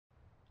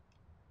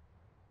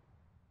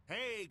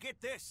Hey,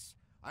 get this.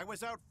 I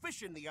was out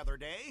fishing the other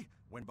day,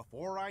 when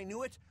before I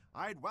knew it,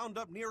 I'd wound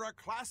up near a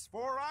Class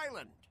 4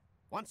 island.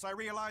 Once I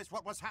realized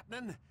what was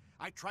happening,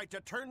 I tried to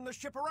turn the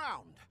ship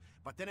around,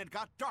 but then it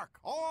got dark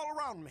all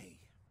around me.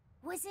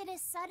 Was it a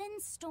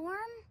sudden storm?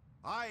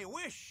 I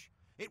wish.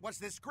 It was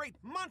this great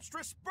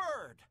monstrous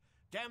bird.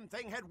 Damn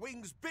thing had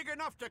wings big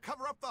enough to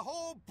cover up the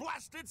whole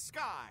blasted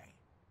sky.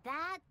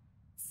 That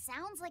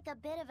sounds like a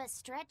bit of a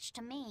stretch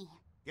to me.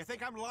 You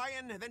think I'm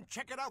lying? Then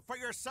check it out for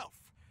yourself.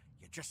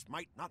 You just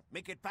might not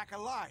make it back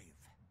alive.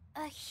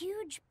 A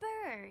huge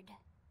bird.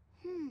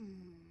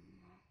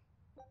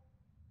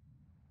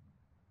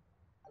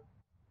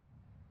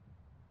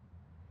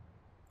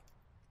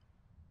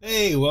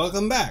 Hey,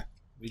 welcome back.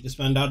 We just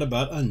found out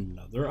about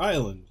another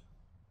island.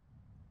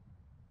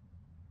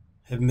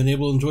 Haven't been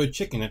able to enjoy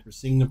chicken after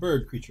seeing the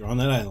bird creature on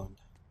that island.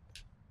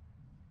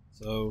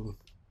 So,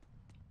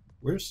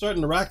 we're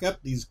starting to rack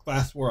up these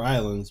Class 4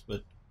 islands,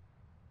 but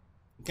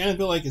I kind of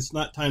feel like it's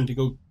not time to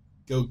go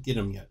get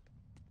them yet.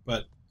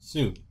 But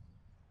soon.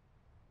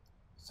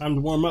 It's time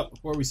to warm up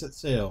before we set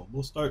sail.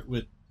 We'll start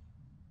with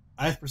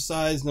eye for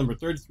size number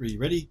 33.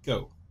 Ready?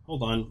 Go.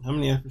 Hold on. How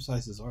many eye for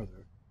sizes are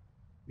there?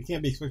 We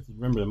can't be expected to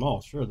remember them all,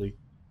 surely.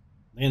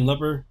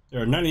 Landlubber,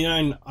 there are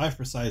 99 eye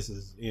for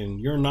sizes, and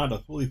you're not a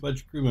fully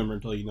fledged crew member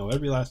until you know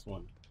every last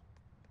one.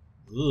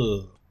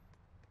 Ugh.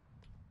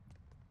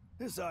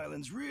 This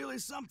island's really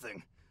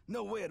something.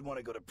 No way I'd want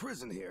to go to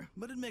prison here,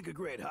 but it'd make a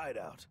great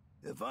hideout.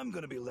 If I'm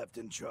gonna be left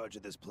in charge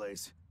of this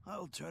place,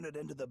 I'll turn it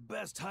into the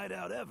best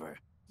hideout ever.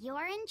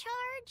 You're in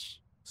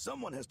charge?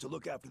 Someone has to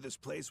look after this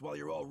place while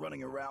you're all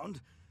running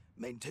around,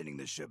 maintaining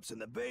the ships in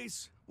the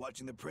base,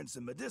 watching the Prince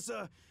and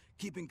Medusa,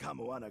 keeping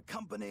Kamoana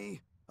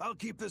company. I'll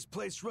keep this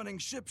place running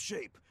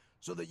ship-shape,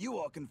 so that you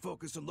all can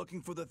focus on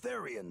looking for the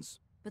Therians.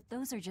 But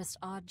those are just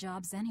odd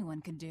jobs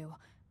anyone could do.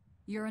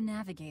 You're a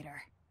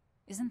navigator.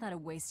 Isn't that a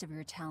waste of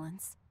your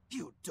talents?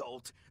 You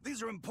dolt!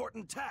 These are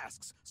important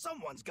tasks!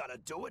 Someone's gotta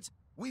do it!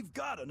 We've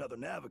got another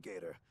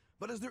navigator,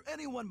 but is there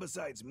anyone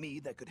besides me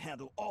that could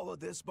handle all of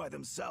this by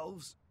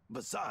themselves?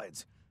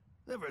 Besides,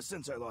 ever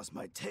since I lost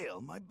my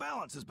tail, my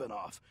balance has been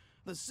off.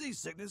 The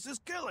seasickness is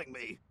killing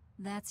me!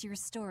 That's your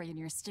story and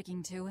you're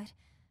sticking to it?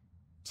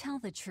 Tell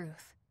the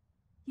truth.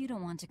 You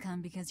don't want to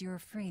come because you're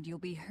afraid you'll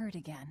be hurt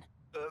again.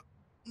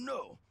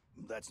 No,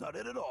 that's not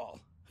it at all.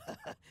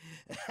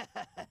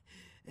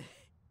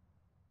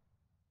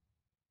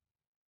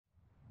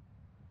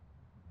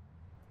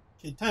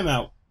 Okay, time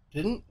out.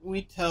 Didn't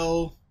we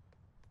tell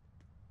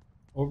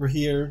over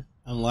here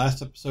on the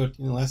last episode,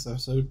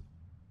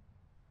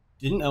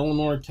 didn't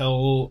Eleanor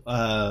tell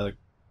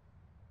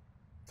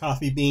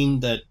Coffee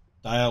Bean that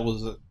Dial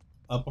was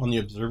up on the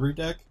observer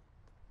deck?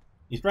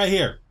 He's right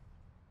here.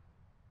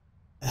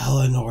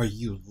 Eleanor,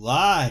 you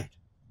lied.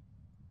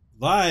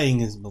 Lying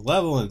is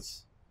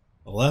malevolence.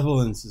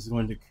 Malevolence is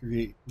going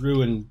to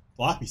ruin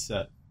Floppy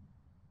Set.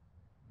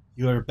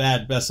 You are a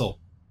bad vessel.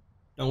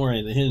 Don't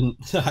worry, the hidden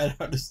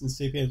hideout is in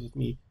safe hands with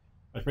me.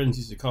 My friends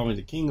used to call me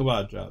the king of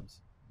odd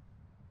jobs.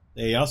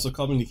 They also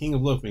called me the king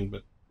of loafing,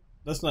 but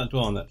let's not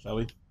dwell on that, shall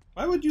we?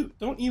 Why would you?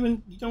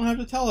 You don't have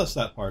to tell us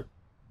that part.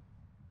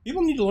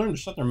 People need to learn to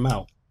shut their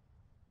mouth.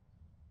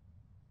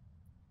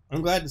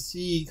 I'm glad to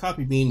see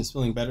Coffee Bean is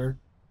feeling better.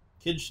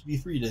 Kids should be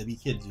free to be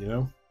kids, you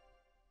know?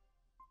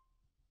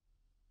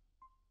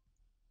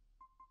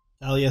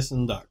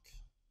 Taliesin Duck.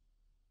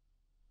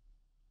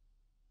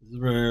 This is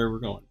where we're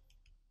going.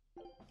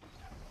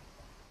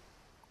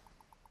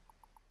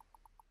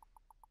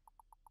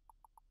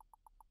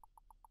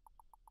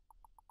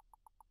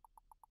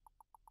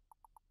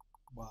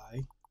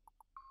 Why?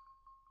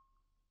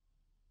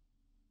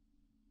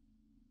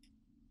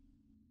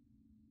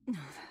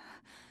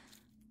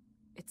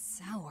 It's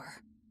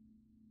sour.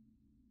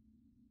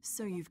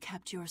 So you've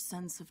kept your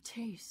sense of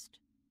taste?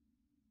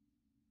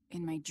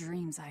 In my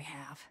dreams I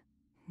have.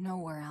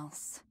 Nowhere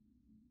else.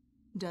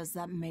 Does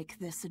that make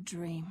this a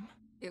dream?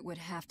 It would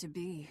have to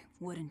be,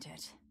 wouldn't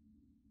it?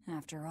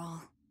 After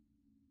all.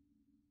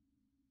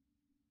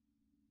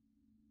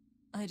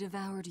 I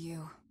devoured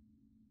you.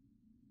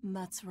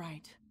 That's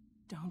right.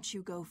 Don't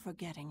you go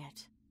forgetting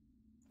it.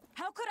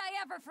 How could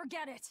I ever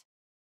forget it?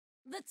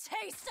 The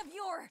taste of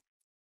your...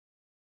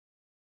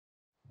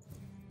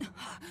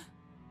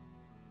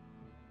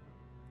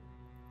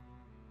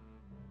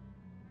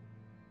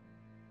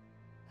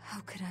 How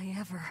could I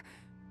ever...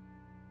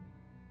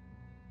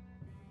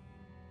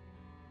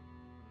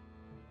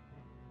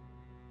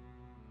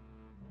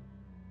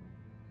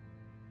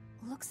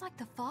 Looks like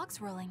the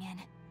fog's rolling in.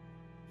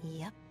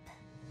 Yep.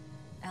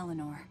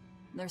 Eleanor,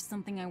 there's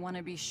something I want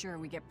to be sure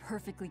we get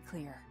perfectly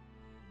clear.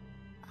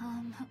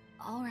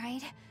 All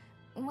right.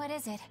 What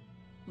is it?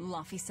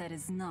 Laphicet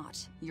is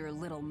not your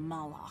little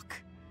Moloch.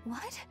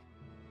 What?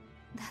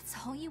 That's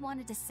all you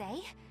wanted to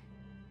say?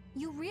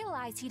 You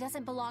realize he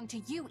doesn't belong to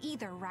you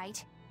either,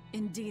 right?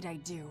 Indeed I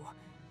do.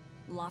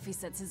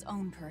 Laphicet's his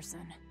own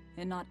person,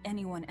 and not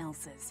anyone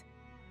else's.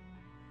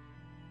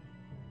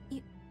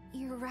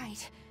 You're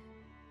right.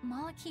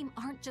 Malachim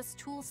aren't just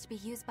tools to be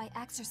used by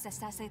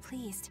exorcists as they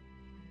pleased.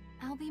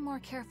 I'll be more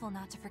careful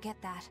not to forget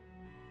that.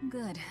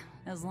 Good,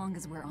 as long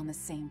as we're on the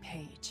same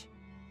page.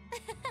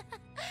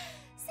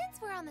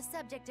 Since we're on the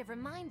subject of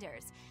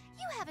reminders,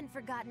 you haven't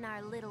forgotten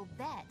our little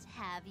bet,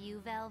 have you,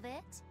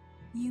 Velvet?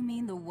 You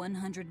mean the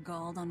 100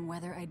 gold on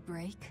whether I'd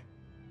break?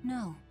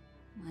 No,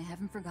 I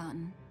haven't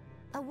forgotten.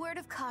 A word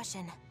of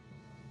caution.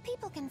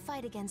 People can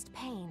fight against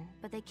pain,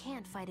 but they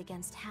can't fight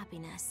against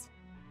happiness.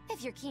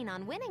 If you're keen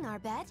on winning our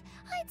bet,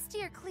 I'd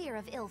steer clear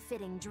of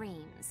ill-fitting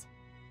dreams.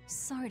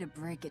 Sorry to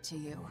break it to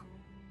you,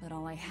 but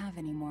all I have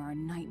anymore are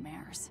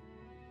nightmares.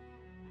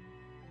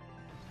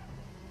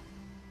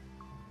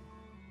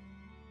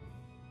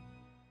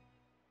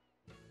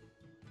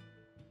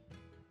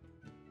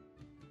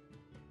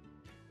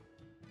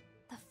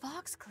 The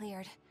fog's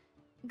cleared.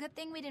 Good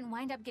thing we didn't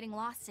wind up getting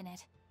lost in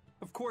it.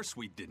 Of course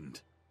we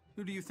didn't.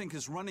 Who do you think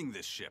is running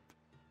this ship?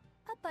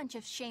 A bunch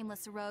of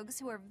shameless rogues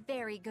who are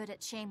very good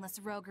at shameless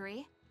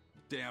roguery.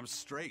 Damn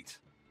straight.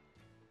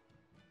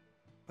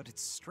 But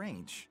it's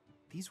strange.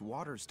 These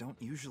waters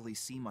don't usually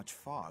see much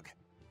fog.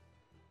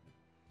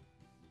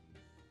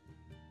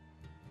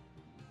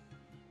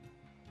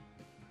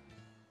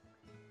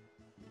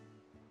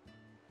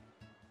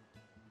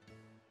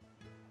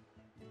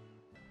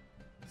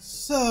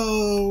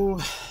 So,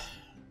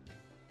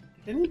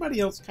 did anybody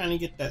else kind of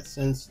get that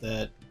sense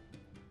that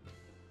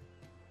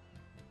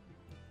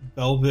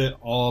Velvet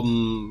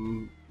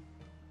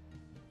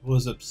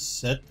was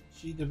upset that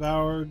she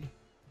devoured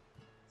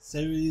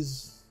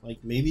Ceres? Like,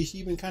 maybe she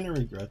even kind of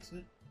regrets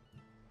it?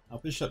 I'll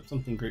fish up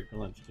something great for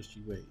lunch, just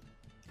you wait.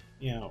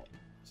 Yeah.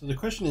 So the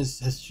question is,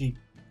 has she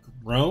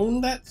grown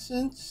that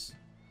sense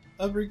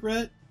of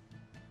regret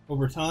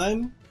over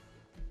time?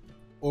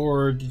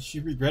 Or did she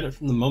regret it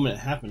from the moment it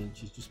happened and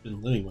she's just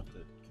been living with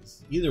it?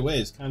 Because either way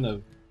is kind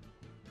of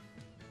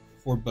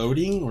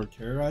foreboding or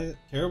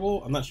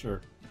terrible. I'm not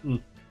sure.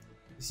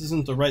 This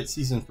isn't the right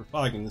season for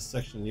fog in this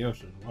section of the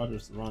ocean. The water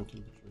is the wrong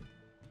temperature.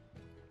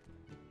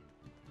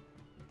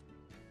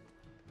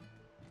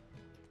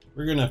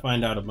 We're gonna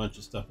find out a bunch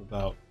of stuff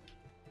about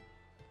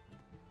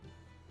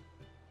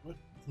what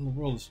in the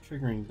world is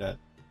triggering that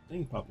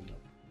thing popping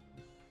up.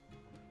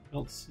 I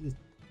don't see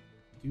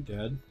a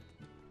doodad.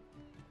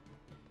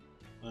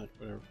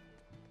 Whatever.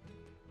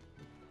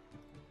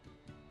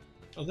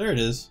 Oh, there it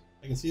is.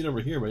 I can see it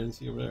over here, but I didn't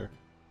see it over there.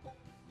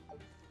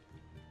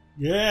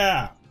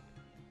 Yeah!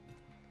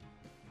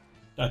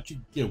 Thought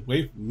you'd get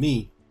away from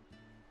me.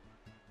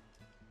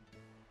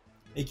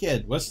 Hey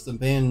kid, what's the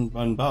Van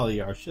Von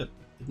Bali, our ship?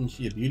 Isn't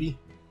she a beauty?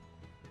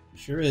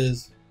 Sure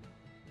is.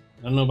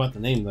 I don't know about the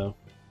name though.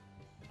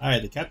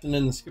 Alright, the captain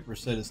and the skipper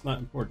said it's not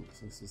important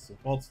since it's a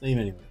false name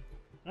anyway.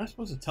 I'm not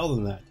supposed to tell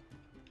them that.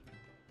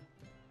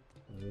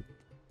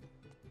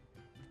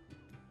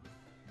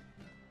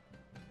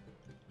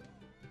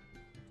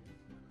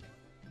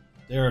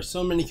 There are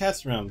so many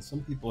cats around,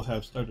 some people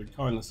have started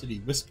calling the city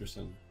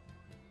Whiskerson.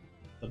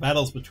 The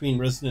battles between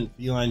resident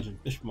felines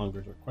and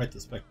fishmongers are quite the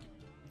spectacle.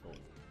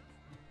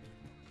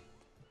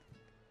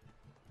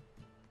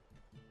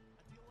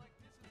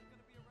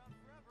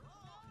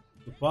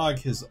 The fog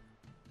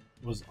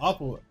was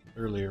awful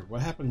earlier.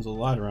 What happens a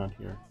lot around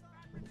here?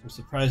 I'm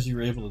surprised you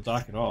were able to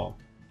dock at all.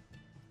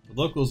 The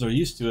locals are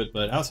used to it,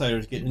 but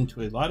outsiders get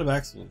into a lot of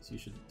accidents. You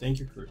should thank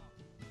your crew.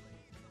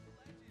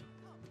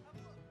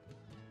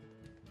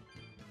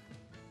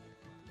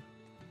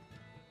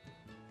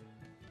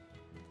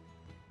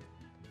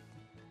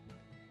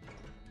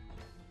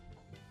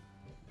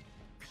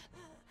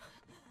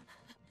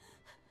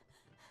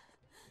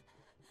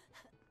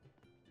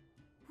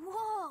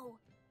 Whoa!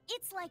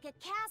 It's like a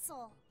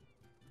castle!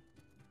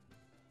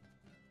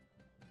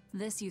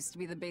 This used to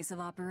be the base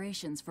of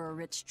operations for a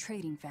rich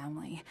trading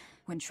family.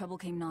 When trouble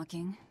came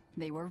knocking,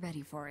 they were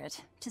ready for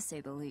it, to say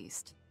the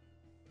least.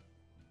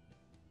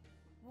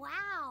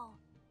 Wow!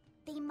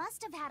 They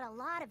must have had a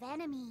lot of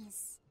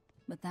enemies.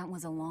 But that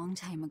was a long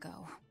time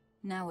ago.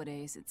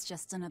 Nowadays, it's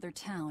just another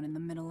town in the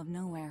middle of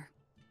nowhere.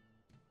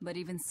 But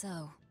even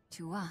so,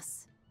 to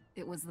us,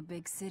 it was the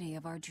big city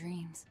of our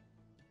dreams.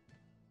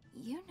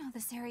 You know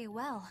this area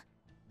well.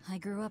 I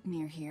grew up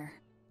near here.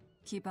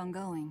 Keep on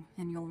going,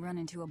 and you'll run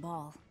into a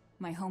ball.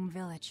 My home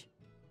village.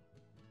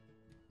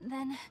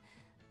 Then,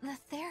 the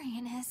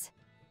Therian is...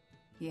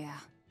 Yeah,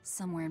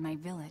 somewhere in my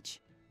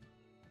village.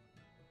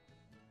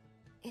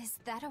 Is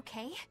that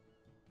okay?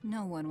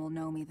 No one will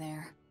know me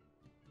there.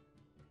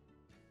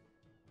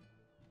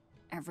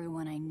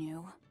 Everyone I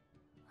knew,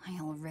 I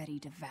already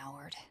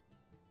devoured.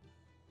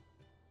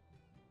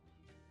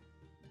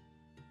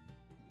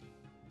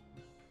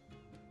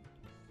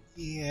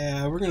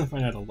 Yeah, we're gonna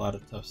find out a lot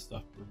of tough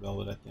stuff for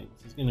Velvet, I think.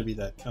 This is gonna be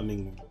that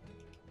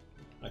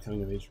not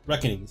coming of age,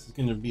 reckoning. This is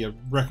gonna be a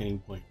reckoning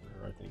point for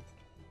her, I think.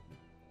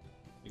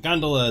 The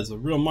gondola is a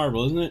real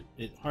marvel, isn't it?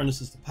 It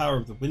harnesses the power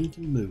of the wind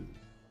to move.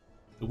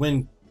 The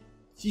wind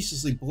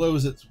ceaselessly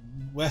blows in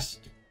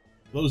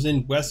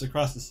west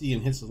across the sea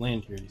and hits the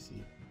land here, you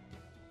see.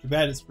 Too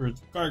bad it's for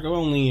cargo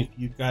only. If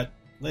you've got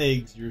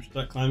legs, you're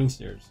stuck climbing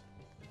stairs.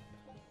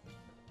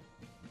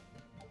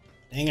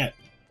 Dang it.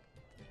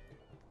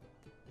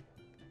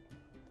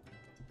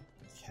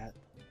 cat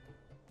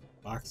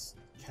box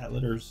cat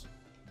litters.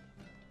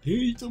 He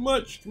eat so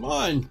much. Come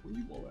on, where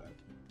you all at?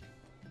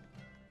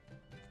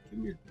 Give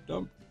me your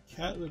dump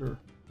cat litter.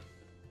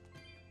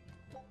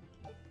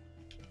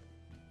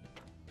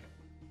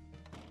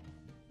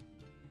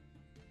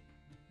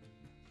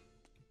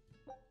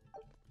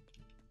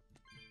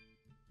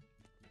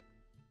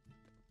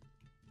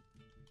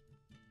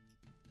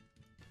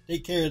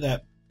 Take care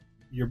that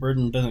your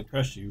burden doesn't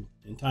crush you.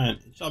 In time,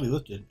 it shall be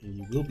lifted, and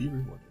you will be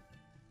rewarded.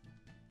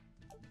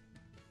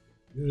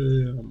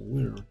 Yeah, I'm a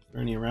winner. Is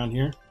there any around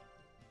here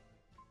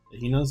that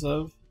he knows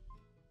of?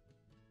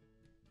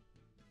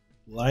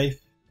 Life,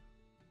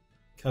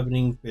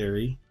 coveting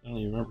berry. I don't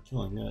even remember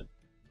killing that.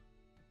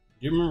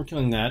 Do you remember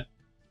killing that?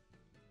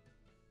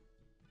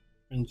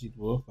 Frenzied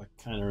wolf. I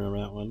kind of remember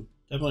that one.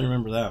 Definitely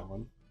remember that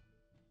one.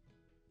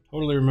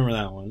 Totally remember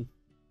that one.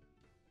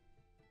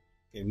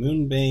 Okay,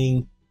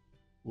 moonbaying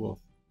wolf.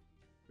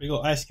 Big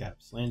ol' ice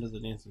caps. Land of the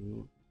dancing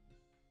moon.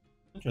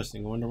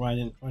 Interesting. I wonder why I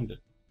didn't find it.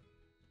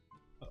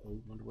 Uh-oh.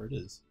 Wonder where it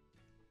is.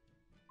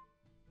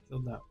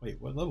 Killed that.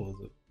 Wait, what level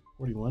is it?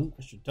 41?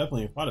 I should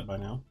definitely have fought it by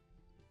now.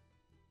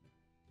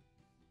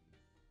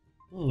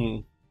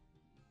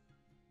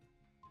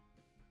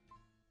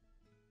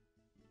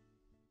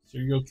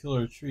 Serial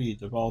killer tree,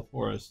 Deval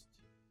Forest.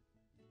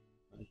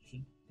 I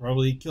should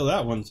probably kill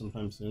that one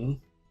sometime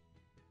soon.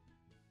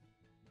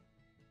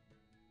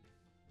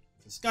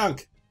 It's a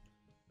skunk!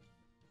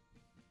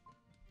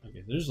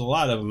 Okay, there's a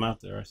lot of them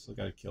out there I still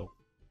gotta kill.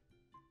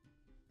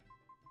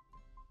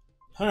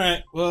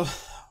 Alright, well,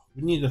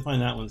 we need to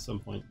find that one at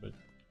some point, but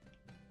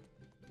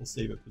we'll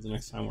save it for the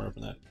next time we're up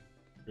in that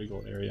big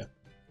old area.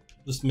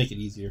 Just to make it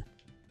easier.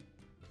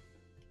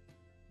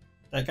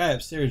 That guy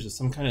upstairs is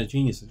some kind of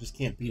genius. I just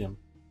can't beat him.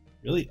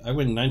 Really? I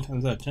win 9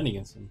 times out of 10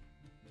 against him.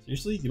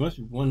 Seriously? You must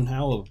be one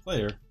hell of a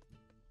player.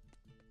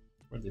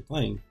 What are they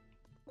playing?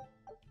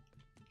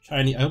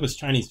 Chinese. I hope it's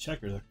Chinese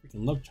checkers. I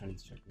freaking love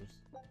Chinese checkers.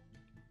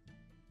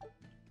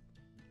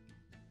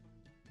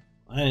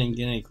 I didn't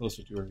get any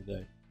closer to her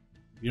today.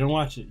 If you don't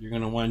watch it, you're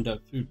gonna wind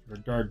up food for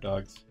guard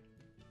dogs.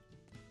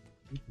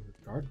 Food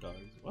for guard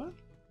dogs? What?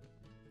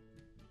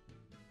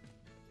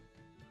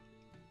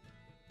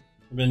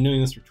 I've been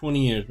doing this for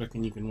 20 years.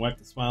 Reckon you can wipe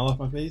the smile off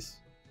my face?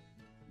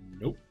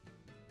 Nope.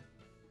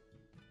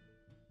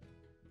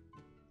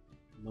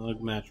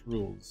 Mug match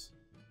rules.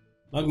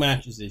 Mug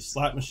match is a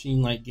slot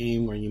machine-like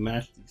game where you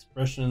match the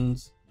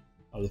expressions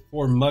of the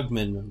 4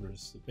 Mugmen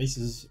members. The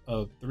faces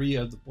of 3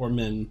 of the 4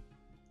 men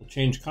will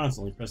change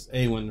constantly. Press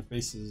A when the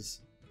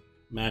faces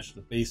match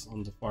the face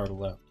on the far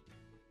left.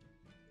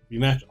 If you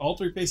match all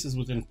 3 faces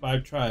within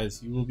 5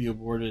 tries, you will be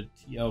awarded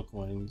TL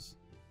coins.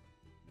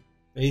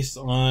 Based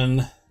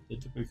on the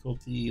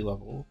difficulty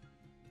level,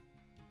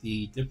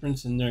 the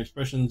difference in their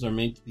expressions are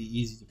made to be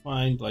easy to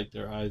find, like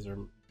their eyes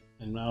and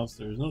mouths.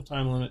 There is no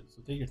time limit,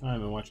 so take your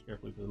time and watch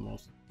carefully for the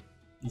most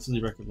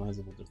easily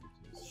recognizable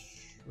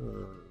differences.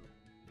 Sure.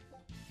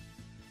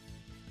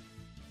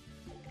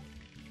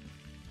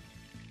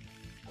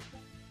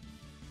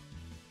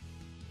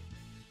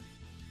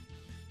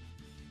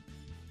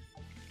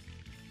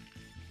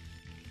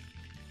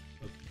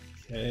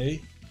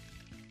 Okay.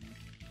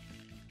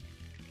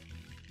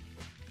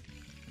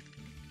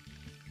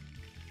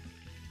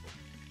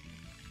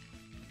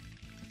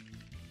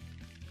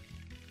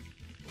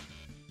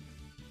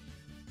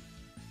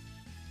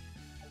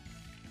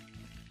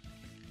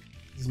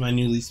 This is my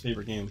new least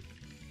favorite game.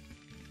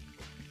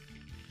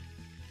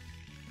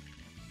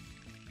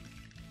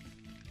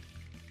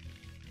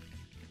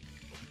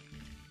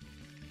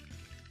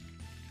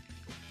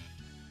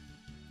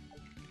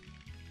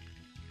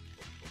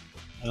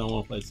 I don't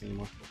want to play this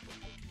anymore.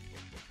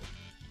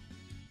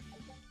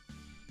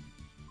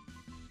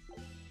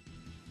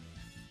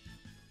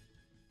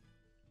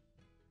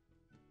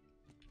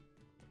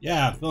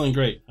 Yeah, feeling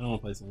great. I don't want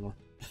to play this anymore.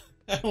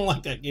 I don't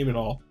like that game at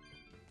all.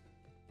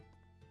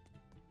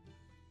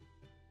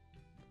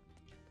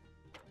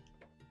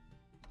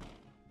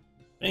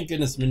 Thank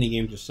goodness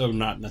minigames are so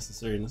not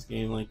necessary in this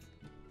game. Like,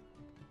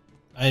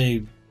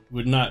 I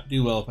would not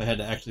do well if I had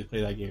to actually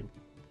play that game.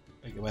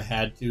 Like, if I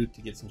had to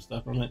get some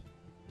stuff from it.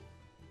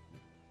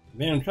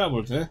 Random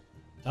travelers, eh?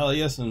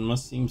 Taliesin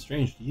must seem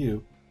strange to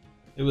you.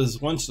 It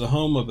was once the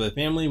home of a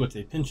family with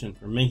a penchant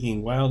for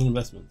making wild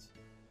investments.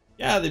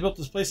 Yeah, they built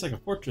this place like a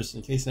fortress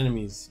in case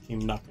enemies came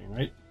knocking,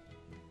 right?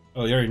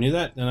 Oh, you already knew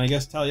that? Then I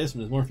guess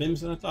Taliesin is more famous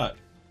than I thought.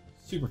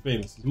 Super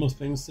famous. It's the most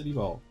famous city of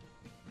all.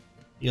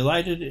 He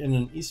alighted in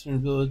an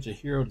eastern village, a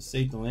hero to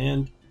save the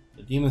land.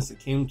 The demons that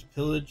came to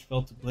pillage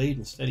felt a blade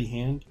and steady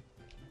hand.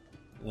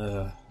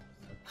 I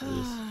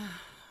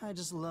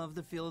just love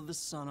the feel of the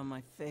sun on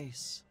my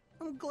face.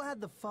 I'm glad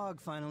the fog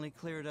finally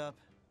cleared up.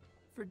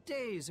 For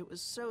days it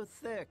was so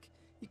thick,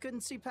 you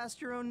couldn't see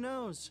past your own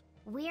nose.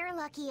 We're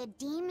lucky a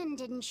demon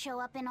didn't show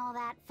up in all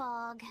that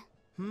fog.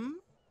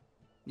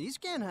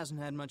 Eastgan hasn't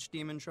had much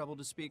demon trouble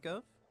to speak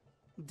of.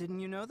 Didn't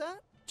you know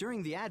that?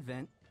 During the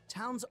Advent,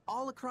 towns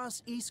all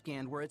across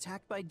Eastgand were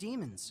attacked by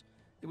demons.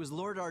 It was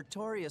Lord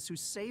Artorius who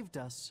saved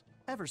us.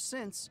 Ever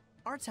since,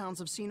 our towns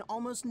have seen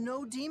almost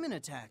no demon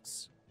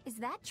attacks. Is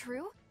that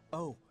true?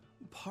 Oh,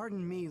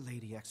 pardon me,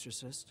 Lady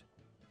Exorcist.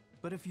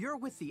 But if you're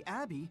with the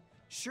Abbey,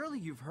 surely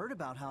you've heard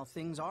about how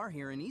things are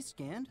here in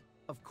Eastgand.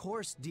 Of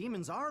course,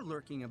 demons are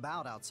lurking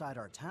about outside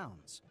our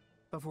towns.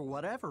 But for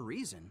whatever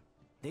reason,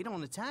 they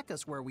don't attack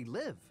us where we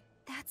live.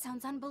 That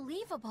sounds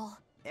unbelievable.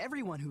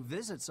 Everyone who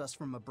visits us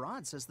from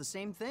abroad says the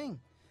same thing.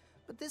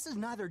 But this is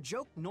neither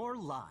joke nor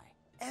lie.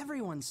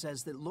 Everyone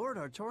says that Lord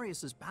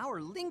Artorius'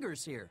 power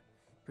lingers here,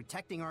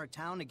 protecting our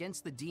town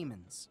against the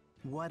demons.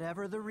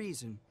 Whatever the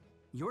reason,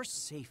 you're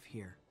safe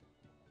here.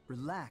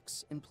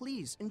 Relax and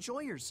please enjoy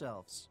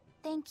yourselves.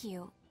 Thank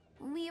you.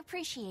 We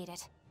appreciate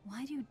it.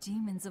 Why do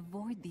demons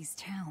avoid these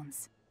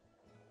towns?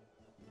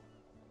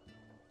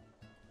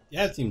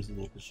 Yeah, it seems a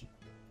little fishy.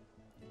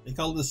 They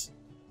call this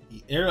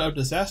the era of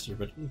disaster,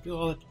 but it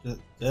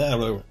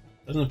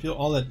doesn't feel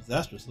all that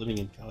disastrous living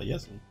in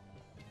Taliesin.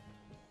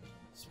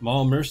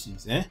 Small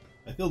mercies, eh?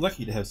 I feel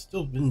lucky to have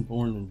still been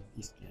born in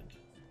Eastgand.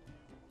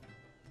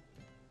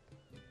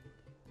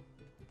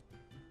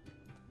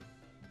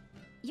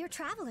 You're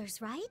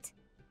travelers, right?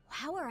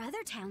 How are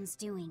other towns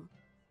doing?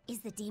 Is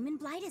the demon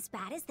blight as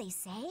bad as they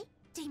say?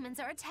 Demons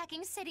are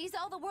attacking cities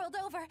all the world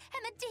over, and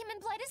the demon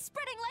blight is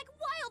spreading like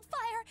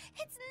wildfire!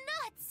 It's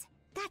nuts!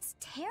 That's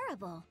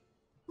terrible.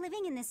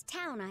 Living in this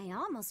town, I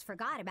almost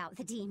forgot about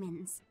the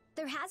demons.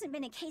 There hasn't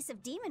been a case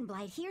of demon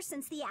blight here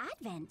since the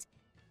Advent.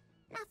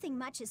 Nothing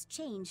much has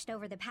changed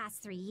over the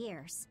past 3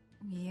 years.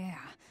 Yeah,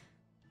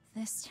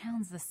 this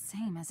town's the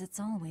same as it's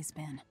always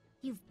been.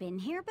 You've been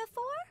here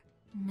before?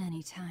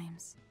 Many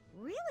times.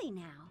 Really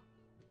now?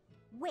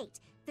 Wait,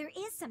 there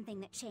is something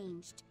that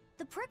changed.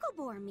 The prickle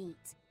boar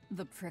meat.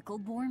 The prickle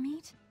boar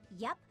meat?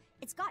 Yep,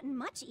 it's gotten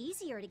much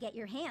easier to get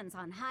your hands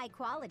on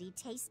high-quality,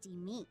 tasty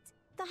meat.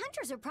 The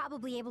hunters are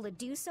probably able to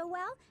do so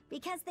well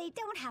because they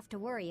don't have to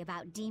worry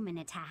about demon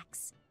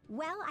attacks.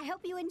 Well, I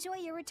hope you enjoy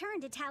your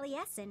return to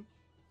Taliesin.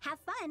 Have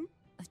fun!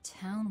 A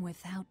town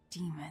without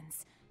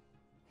demons.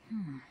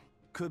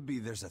 Could be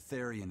there's a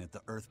Therian at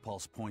the Earth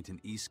Pulse Point in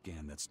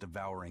Eastgand that's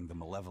devouring the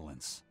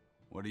malevolence.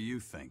 What do you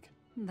think?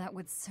 That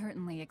would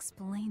certainly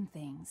explain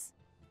things.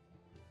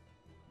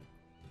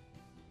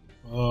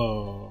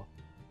 Oh.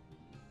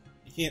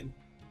 You can't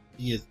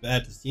be as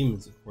bad as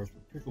demons, of course,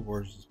 but prickle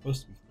boars are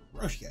supposed to be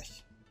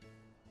ferocious.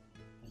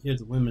 I hear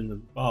the women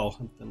of Baal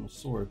hunt them with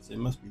swords. They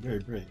must be very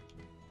brave.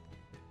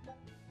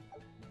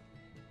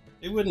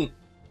 They wouldn't...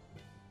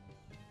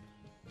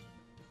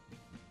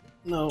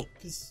 No,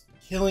 because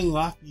killing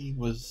Laffy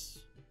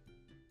was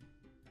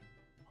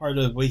part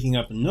of waking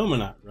up a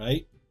Nominat,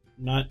 right?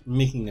 Not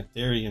making a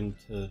Therian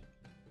to...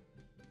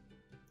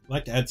 I'd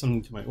like to add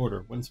something to my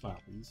order. 1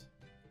 smile, please.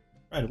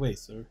 Right away,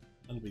 sir.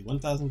 That'll be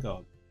 1,000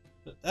 gold.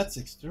 But that's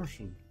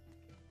extortion.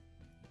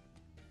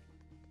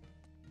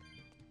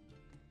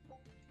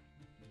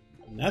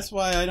 And that's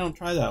why I don't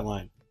try that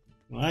line.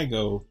 When I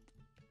go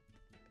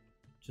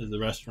to the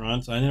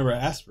restaurants, I never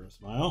ask for a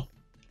smile.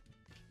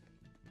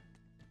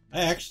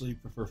 I actually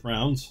prefer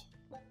frowns.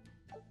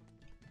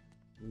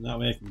 And that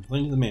way I can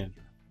complain to the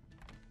manager.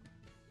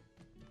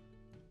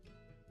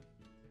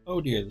 Oh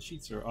dear, the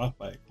sheets are off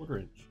by 1/4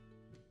 inch.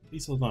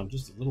 Please hold on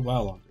just a little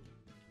while longer.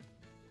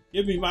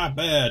 Give me my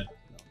bed!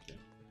 No, okay.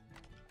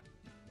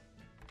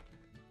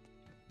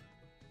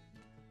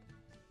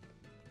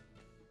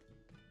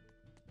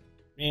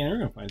 Man, we're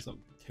gonna find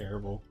something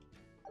terrible.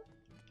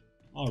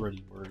 I'm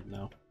already worried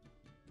now.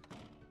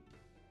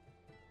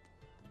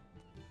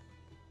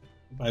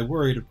 By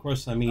worried, of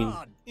course, I mean...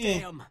 Oh,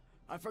 damn!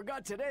 I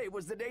forgot today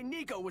was the day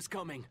Nico was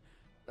coming.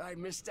 I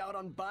missed out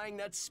on buying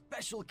that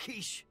special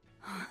quiche.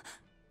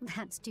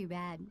 That's too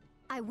bad.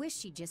 I wish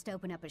she'd just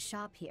open up a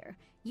shop here.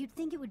 You'd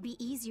think it would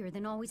be easier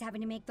than always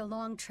having to make the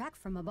long trek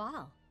from a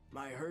ball.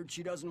 I heard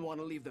she doesn't want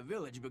to leave the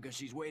village because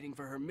she's waiting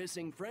for her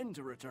missing friend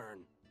to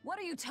return. What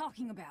are you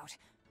talking about?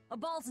 A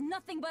ball's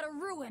nothing but a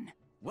ruin.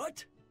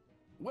 What?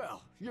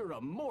 Well, you're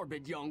a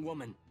morbid young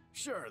woman.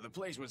 Sure, the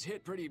place was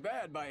hit pretty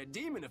bad by a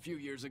demon a few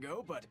years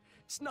ago, but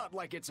it's not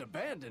like it's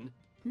abandoned.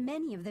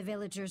 Many of the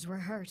villagers were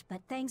hurt,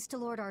 but thanks to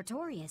Lord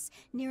Artorius,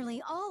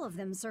 nearly all of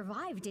them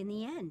survived in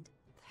the end.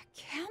 That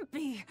can't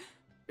be.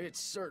 It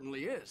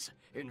certainly is.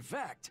 In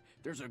fact,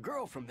 there's a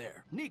girl from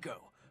there,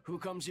 Nico, who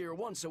comes here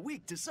once a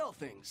week to sell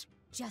things.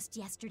 Just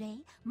yesterday,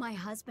 my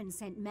husband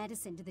sent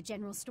medicine to the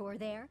general store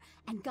there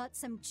and got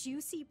some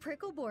juicy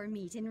prickle boar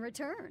meat in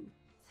return.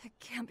 That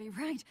can't be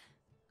right.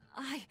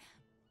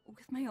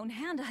 With my own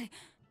hand,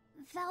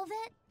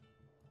 Velvet?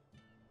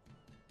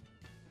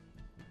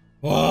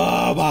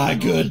 Oh my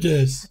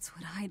goodness! That's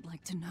what I'd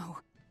like to know.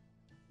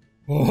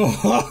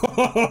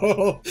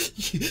 Oh,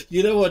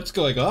 you know what's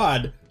going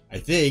on, I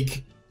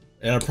think,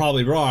 and I'm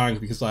probably wrong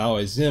because I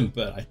always am,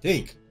 but I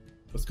think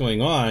what's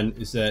going on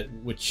is that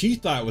what she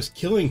thought was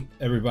killing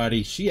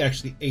everybody, she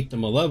actually ate the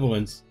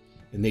malevolence,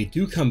 and they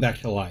do come back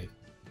to life.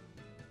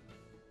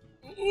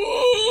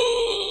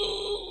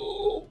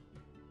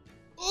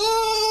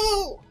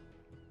 Oh,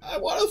 I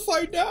want to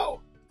find out.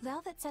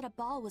 Velvet said a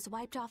ball was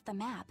wiped off the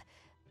map,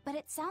 but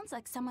it sounds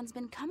like someone's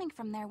been coming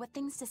from there with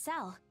things to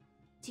sell.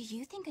 Do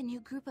you think a new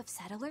group of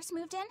settlers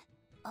moved in?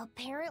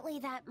 Apparently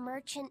that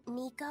merchant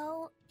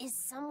Nico is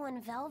someone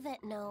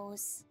Velvet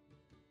knows.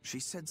 She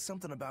said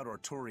something about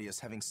Artorias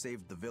having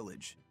saved the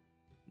village.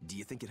 Do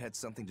you think it had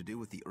something to do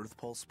with the Earth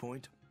Pulse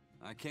point?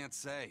 I can't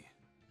say.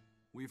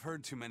 We've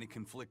heard too many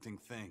conflicting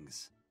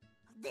things.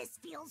 This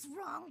feels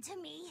wrong to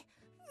me.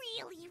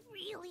 Really,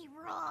 really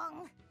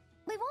wrong.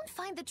 We won't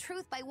find the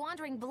truth by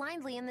wandering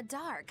blindly in the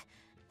dark.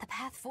 The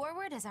path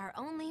forward is our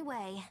only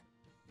way.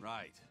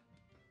 Right.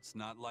 It's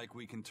not like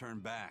we can turn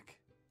back.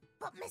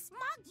 But Miss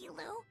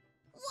Mogulu,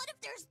 what if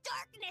there's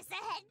darkness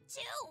ahead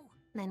too?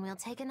 Then we'll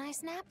take a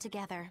nice nap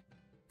together.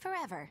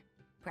 Forever,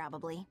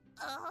 probably.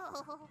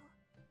 Oh.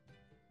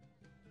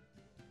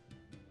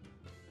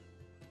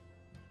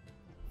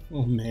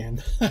 Oh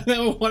man, I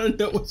don't want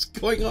to know what's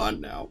going on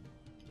now.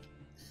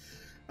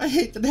 I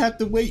hate that I have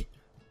to wait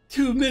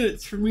 2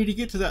 minutes for me to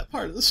get to that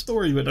part of the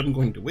story, but I'm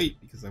going to wait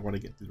because I want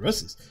to get through the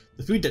rest of this.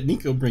 The food that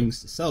Nico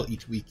brings to sell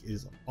each week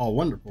is all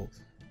wonderful.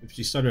 If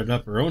she started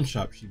up her own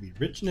shop, she'd be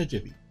rich in a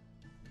jiffy.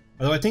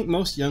 Although I think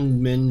most young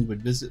men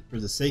would visit for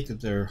the sake of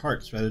their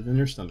hearts rather than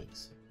their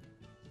stomachs.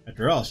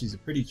 After all, she's a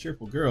pretty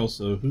cheerful girl,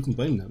 so who can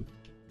blame them?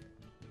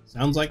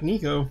 Sounds like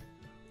Nico,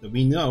 that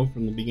we know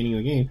from the beginning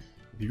of the game.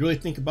 If you really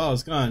think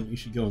Abala's gone, you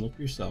should go and look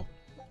for yourself.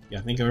 Yeah,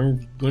 I think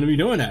I'm going to be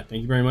doing that.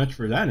 Thank you very much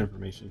for that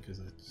information, because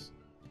it's...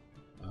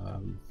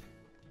 I'm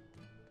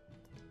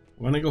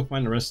going to go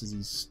find the rest of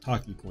these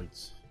talkie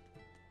points.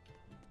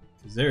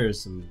 Because there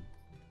is some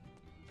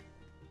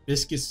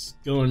biscuits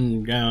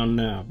going down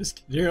now.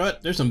 You know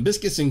what? There's some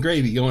biscuits and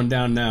gravy going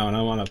down now, and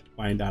I want to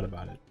find out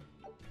about it.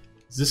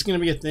 Is this going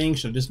to be a thing?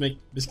 Should I just make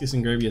biscuits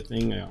and gravy a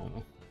thing? I don't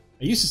know.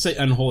 I used to say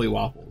unholy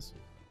waffles.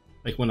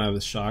 Like when I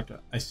was shocked.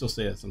 I still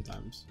say that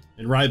sometimes.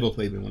 And Ribo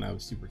played me when I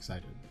was super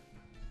excited.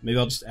 Maybe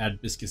I'll just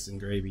add biscuits and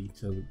gravy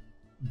to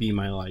be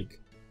my, like,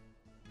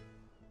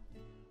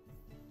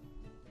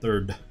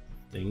 third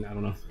thing. I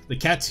don't know. The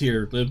cats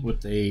here live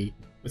within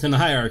the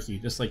hierarchy,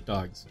 just like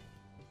dogs.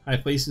 High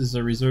places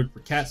are reserved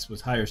for cats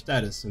with higher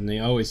status, and they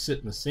always sit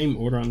in the same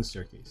order on the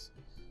staircase.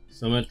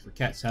 So much for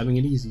cats having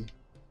it easy.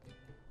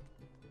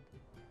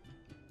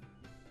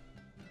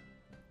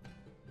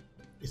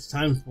 It's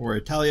time for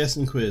a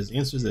Taliesin quiz.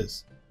 Answer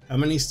this. How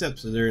many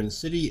steps are there in a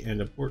city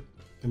and a port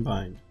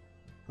combined?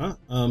 Huh?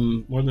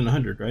 More than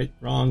 100, right?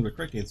 Wrong. The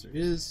correct answer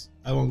is,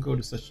 I won't go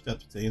to such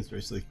steps to answer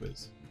a silly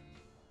quiz.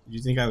 Did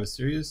you think I was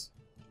serious?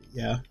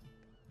 Yeah.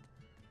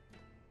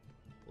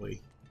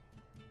 Boy.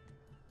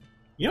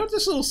 You know what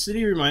this little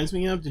city reminds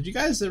me of? Did you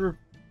guys ever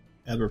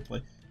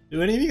play?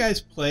 Do any of you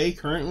guys play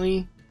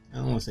currently? I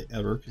don't want to say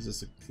ever, because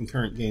it's a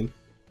concurrent game.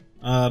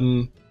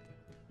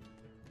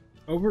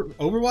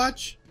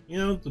 Overwatch? You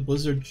know, the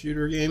Blizzard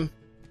shooter game?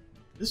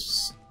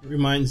 This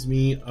reminds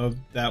me of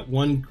that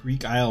one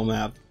Greek Isle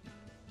map.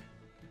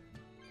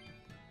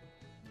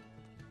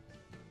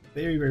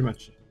 Very, very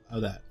much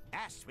of that.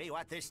 Ask me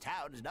what this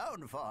town's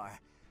known for.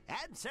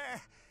 Answer,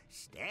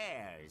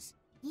 stairs.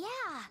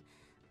 Yeah,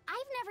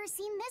 I've never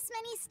seen this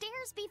many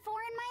stairs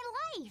before in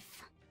my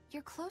life.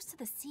 You're close to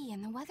the sea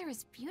and the weather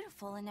is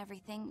beautiful and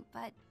everything,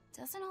 but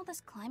doesn't all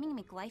this climbing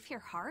make life here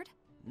hard?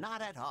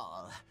 Not at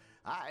all.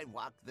 I've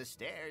walked the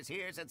stairs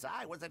here since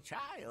I was a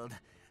child.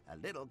 A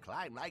little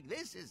climb like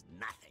this is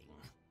nothing.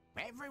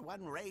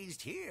 Everyone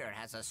raised here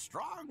has a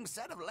strong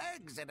set of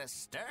legs and a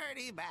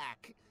sturdy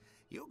back.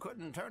 You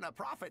couldn't turn a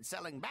profit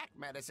selling back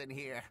medicine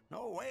here.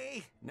 No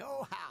way,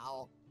 no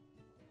how.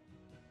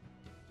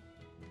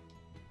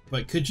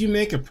 But could you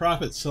make a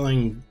profit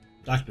selling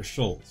Dr.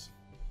 Scholl's?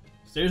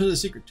 Stairs are the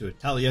secret to it.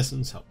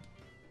 Taliesin's help.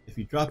 If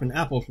you drop an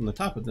apple from the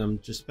top of them,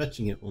 just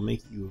fetching it will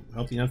make you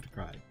healthy enough to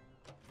cry.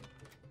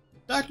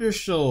 Dr.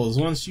 Scholl's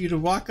wants you to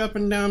walk up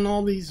and down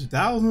all these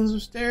thousands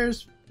of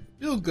stairs.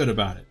 Feel good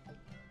about it.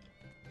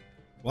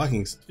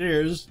 Walking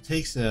stairs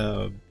takes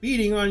a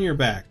beating on your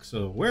back,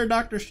 so wear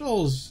Dr.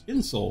 Scholl's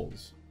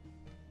insoles.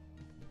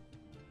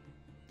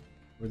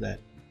 Where's that?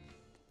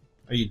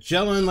 Are you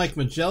gelling like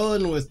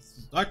Magellan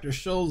with Dr.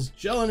 Scholl's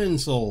gelling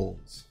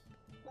insoles?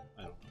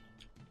 I don't know.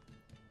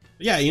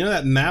 But yeah, you know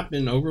that map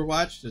in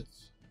Overwatch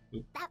that's...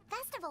 Oop. That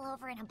festival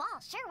over in a ball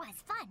sure was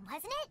fun,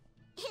 wasn't it?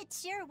 It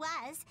sure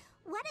was.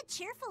 What a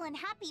cheerful and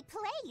happy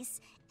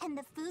place. And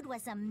the food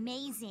was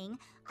amazing.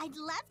 I'd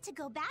love to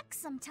go back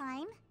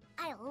sometime.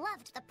 I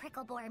loved the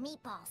prickle boar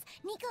meatballs.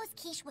 Nico's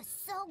quiche was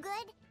so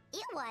good.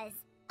 It was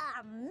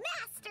a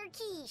master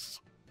quiche.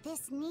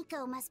 This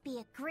Nico must be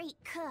a great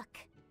cook.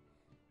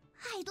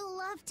 I'd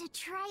love to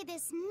try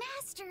this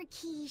master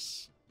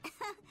quiche.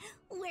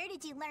 Where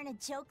did you learn a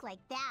joke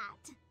like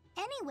that?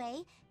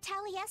 Anyway,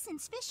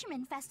 Taliesin's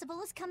Fisherman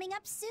Festival is coming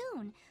up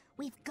soon.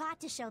 We've got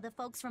to show the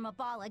folks from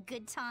Abala a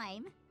good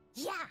time.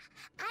 Yeah,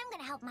 I'm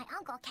gonna help my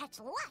uncle catch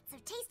lots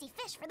of tasty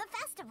fish for the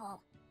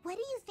festival. What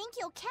do you think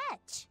you'll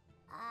catch?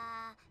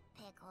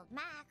 Pickled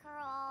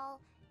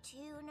mackerel,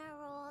 tuna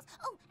rolls,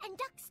 oh, and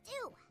duck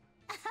stew.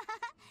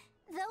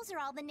 Those are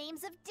all the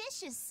names of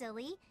dishes,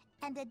 silly.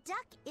 And a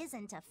duck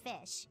isn't a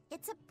fish,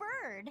 it's a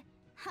bird.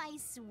 I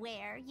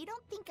swear, you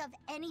don't think of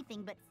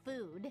anything but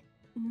food.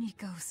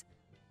 Nico's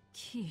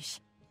quiche.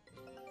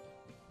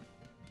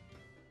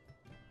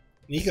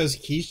 Nico's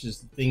quiche is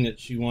the thing that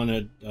she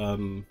wanted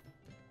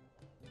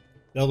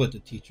Velvet to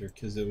teach her,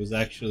 because it was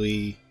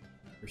actually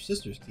her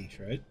sister's quiche,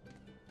 right?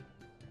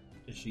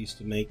 That she used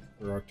to make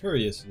for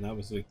Artorias, and that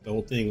was like the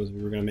whole thing, was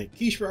we were going to make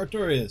quiche for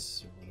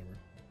Artorias, or whatever.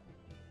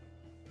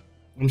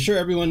 I'm sure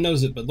everyone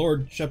knows it, but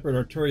Lord Shepherd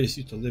Artorias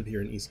used to live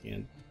here in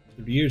Eastgand.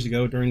 30 years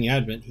ago, during the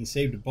Advent, he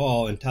saved a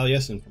ball and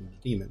Taliesin from the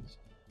demons.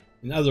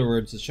 In other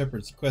words, the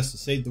Shepherd's quest to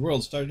save the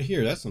world started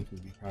here. That's something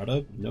to be proud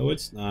of. No,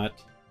 it's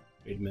not.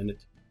 Wait a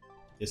minute.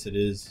 Yes, it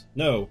is.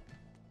 No.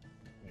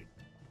 Wait.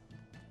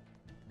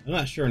 I'm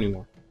not sure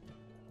anymore.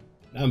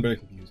 Now I'm very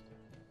confused.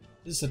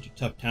 This is such a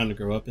tough town to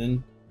grow up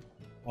in.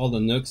 All the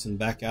nooks and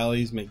back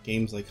alleys make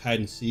games like hide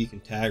and seek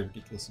and tag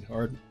ridiculously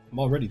hard. I'm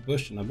already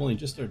bushed and I've only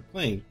just started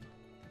playing.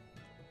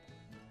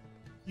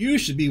 You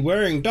should be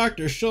wearing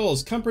Dr.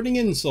 Scholl's comforting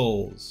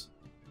insoles.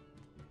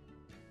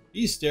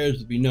 These stairs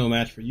would be no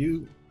match for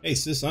you. Hey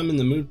sis, I'm in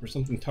the mood for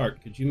something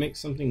tart. Could you make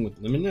something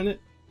with lemon in it?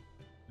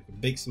 I could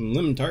bake some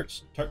lemon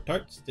tarts.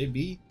 Tarts, they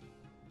be.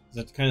 Is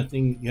that the kind of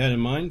thing you had in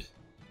mind?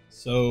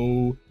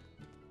 So,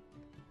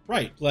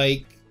 right,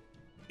 like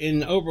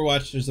in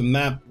Overwatch, there's a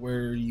map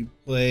where you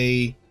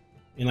play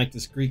in like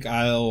this Greek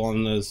isle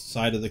on the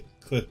side of the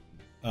cliff,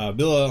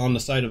 villa on the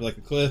side of like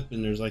a cliff,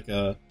 and there's like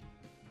a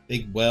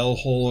big well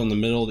hole in the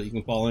middle that you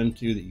can fall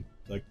into, that you,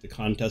 like the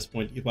contest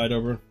point that you fight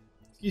over.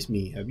 Excuse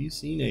me, have you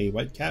seen a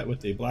white cat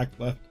with a black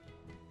left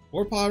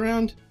forepaw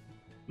around?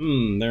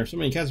 There are so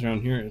many cats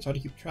around here, it's hard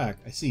to keep track.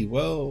 I see.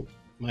 Well,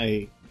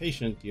 my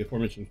patient, the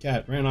aforementioned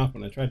cat, ran off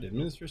when I tried to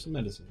administer some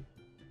medicine.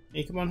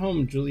 Hey, come on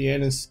home,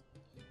 Julius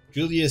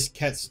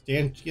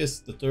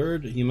Catstantius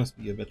III. He must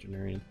be a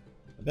veterinarian.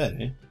 I bet,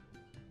 eh?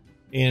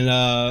 And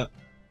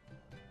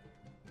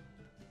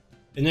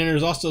then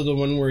there's also the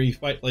one where you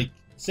fight, like,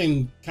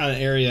 same kind of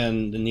area,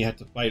 and then you have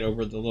to fight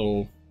over the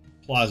little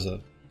plaza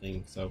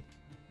thing. So,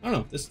 I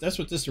don't know. That's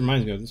what this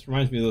reminds me of. This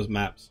reminds me of those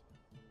maps.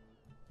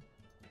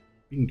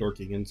 Being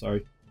dorky again,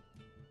 sorry.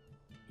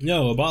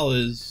 No, a ball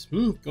is...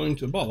 going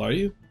to a ball, are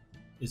you?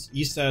 It's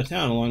east side of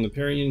town along the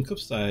Parian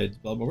cliffsides,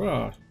 blah blah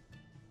blah.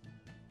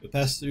 You'll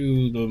pass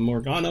through the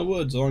Morgana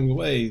woods along the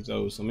way,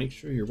 though, so make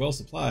sure you're well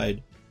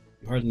supplied.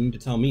 You hardly need to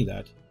tell me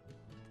that.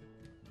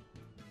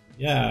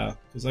 Yeah,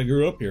 because I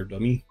grew up here,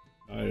 dummy.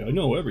 I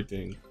know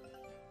everything.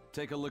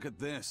 Take a look at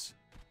this.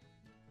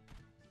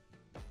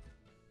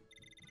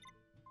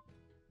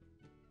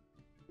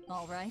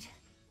 All right,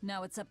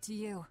 now it's up to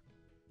you.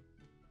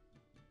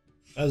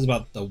 That was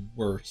about the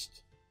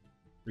worst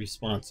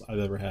response I've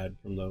ever had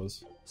from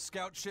those.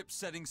 Scout ship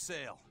setting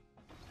sail.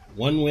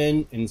 1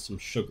 win and some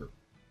sugar.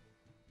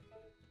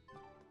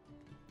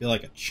 Feel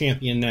like a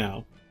champion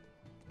now.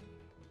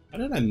 How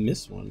did I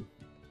miss one?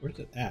 Where's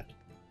it at?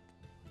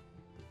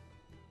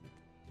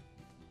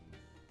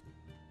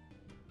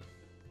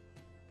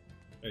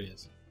 There he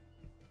is.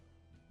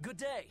 Good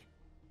day.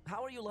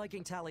 How are you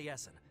liking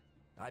Taliesin?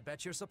 I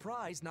bet you're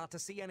surprised not to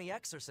see any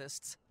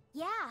exorcists.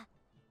 Yeah,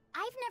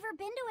 I've never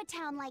been to a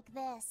town like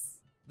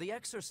this. The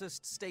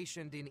exorcists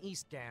stationed in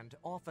Eastgand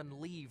often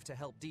leave to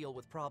help deal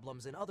with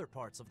problems in other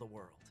parts of the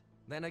world.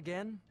 Then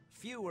again,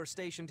 few are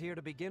stationed here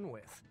to begin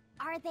with.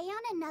 Are they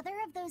on another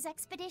of those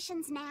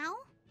expeditions now?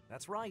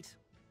 That's right.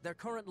 They're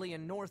currently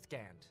in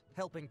Northgand,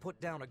 helping put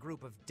down a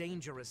group of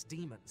dangerous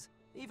demons.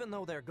 Even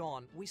though they're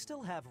gone, we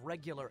still have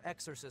regular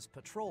exorcist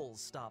patrols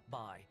stop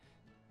by.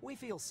 We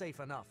feel safe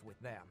enough with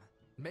them.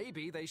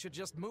 Maybe they should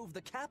just move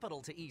the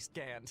capital to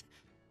Eastgand.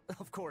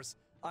 Of course,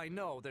 I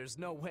know there's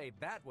no way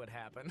that would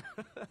happen.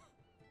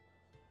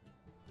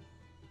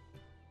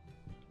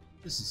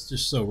 This is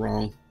just so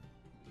wrong.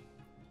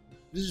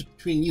 This is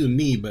between you and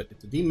me, but if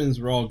the demons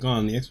were all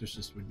gone, the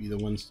exorcists would be the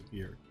ones to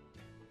fear.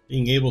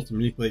 Being able to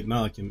manipulate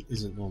Malachim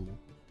isn't normal.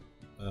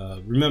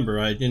 Remember,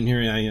 I didn't hear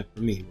anything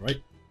from me,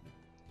 right?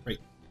 Right.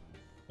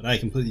 But I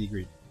completely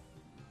agree.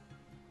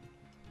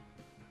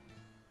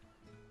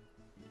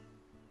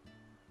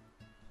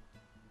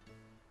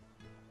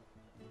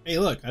 Hey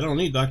look, I don't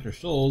need Dr.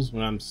 Scholl's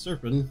when I'm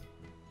surfing.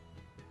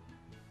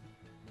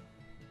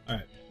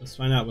 Alright, let's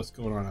find out what's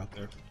going on out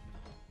there.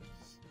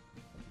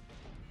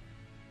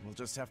 We'll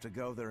just have to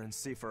go there and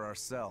see for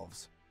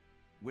ourselves.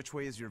 Which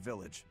way is your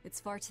village? It's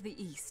far to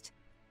the east,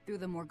 through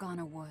the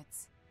Morgana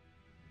woods.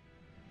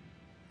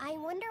 I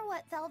wonder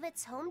what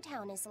Velvet's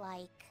hometown is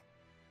like.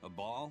 A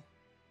ball?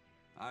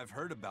 I've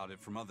heard about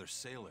it from other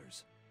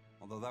sailors,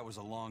 although that was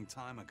a long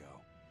time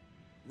ago.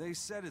 They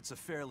said it's a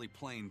fairly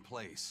plain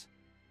place,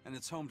 and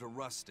it's home to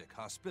rustic,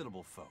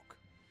 hospitable folk.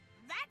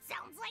 That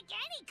sounds like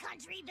any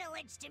country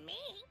village to me.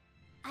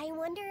 I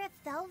wonder if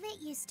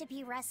Velvet used to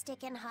be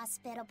rustic and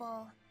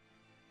hospitable.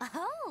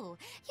 Oh,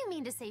 you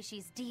mean to say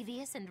she's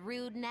devious and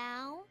rude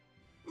now?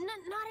 Not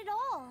at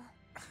all.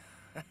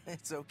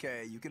 It's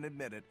okay, you can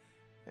admit it.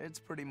 It's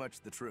pretty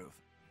much the truth.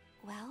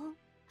 Well,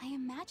 I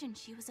imagine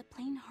she was a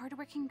plain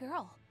hardworking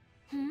girl.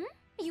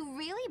 You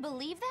really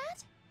believe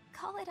that?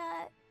 Call it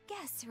a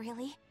guess,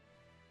 really.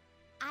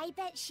 I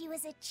bet she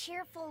was a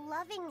cheerful,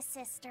 loving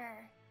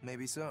sister.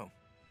 Maybe so.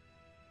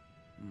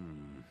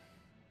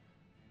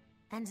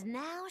 And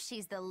now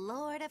she's the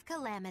Lord of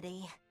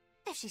Calamity.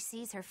 If she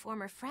sees her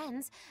former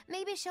friends,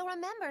 maybe she'll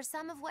remember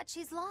some of what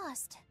she's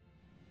lost.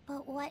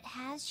 But what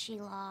has she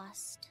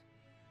lost?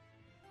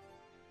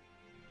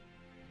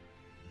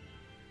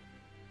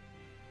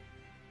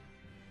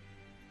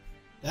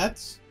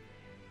 That's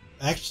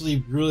actually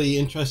a really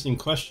interesting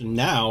question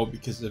now,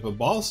 because if a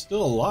ball's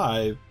still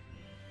alive,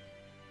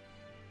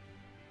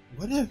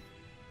 what if...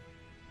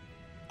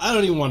 I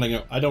don't even want to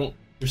go. I don't...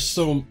 There's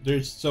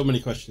so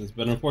many questions,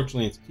 but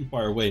unfortunately it's too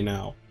far away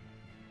now.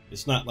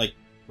 It's not like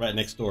right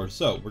next door.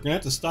 So we're gonna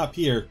have to stop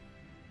here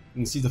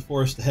and see the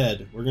forest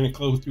ahead. We're gonna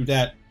go through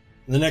that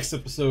in the next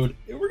episode,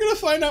 and we're gonna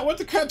find out what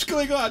the crap's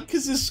going on,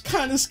 because it's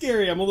kind of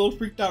scary. I'm a little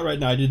freaked out right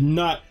now. I did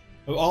not,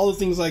 of all the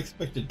things I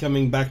expected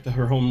coming back to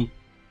her home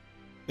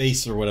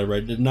base or whatever, I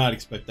did not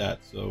expect that.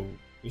 So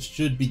this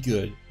should be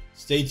good.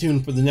 Stay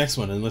tuned for the next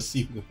one, and let's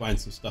see if we can find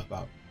some stuff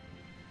out.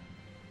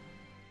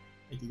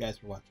 Thank you guys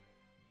for watching.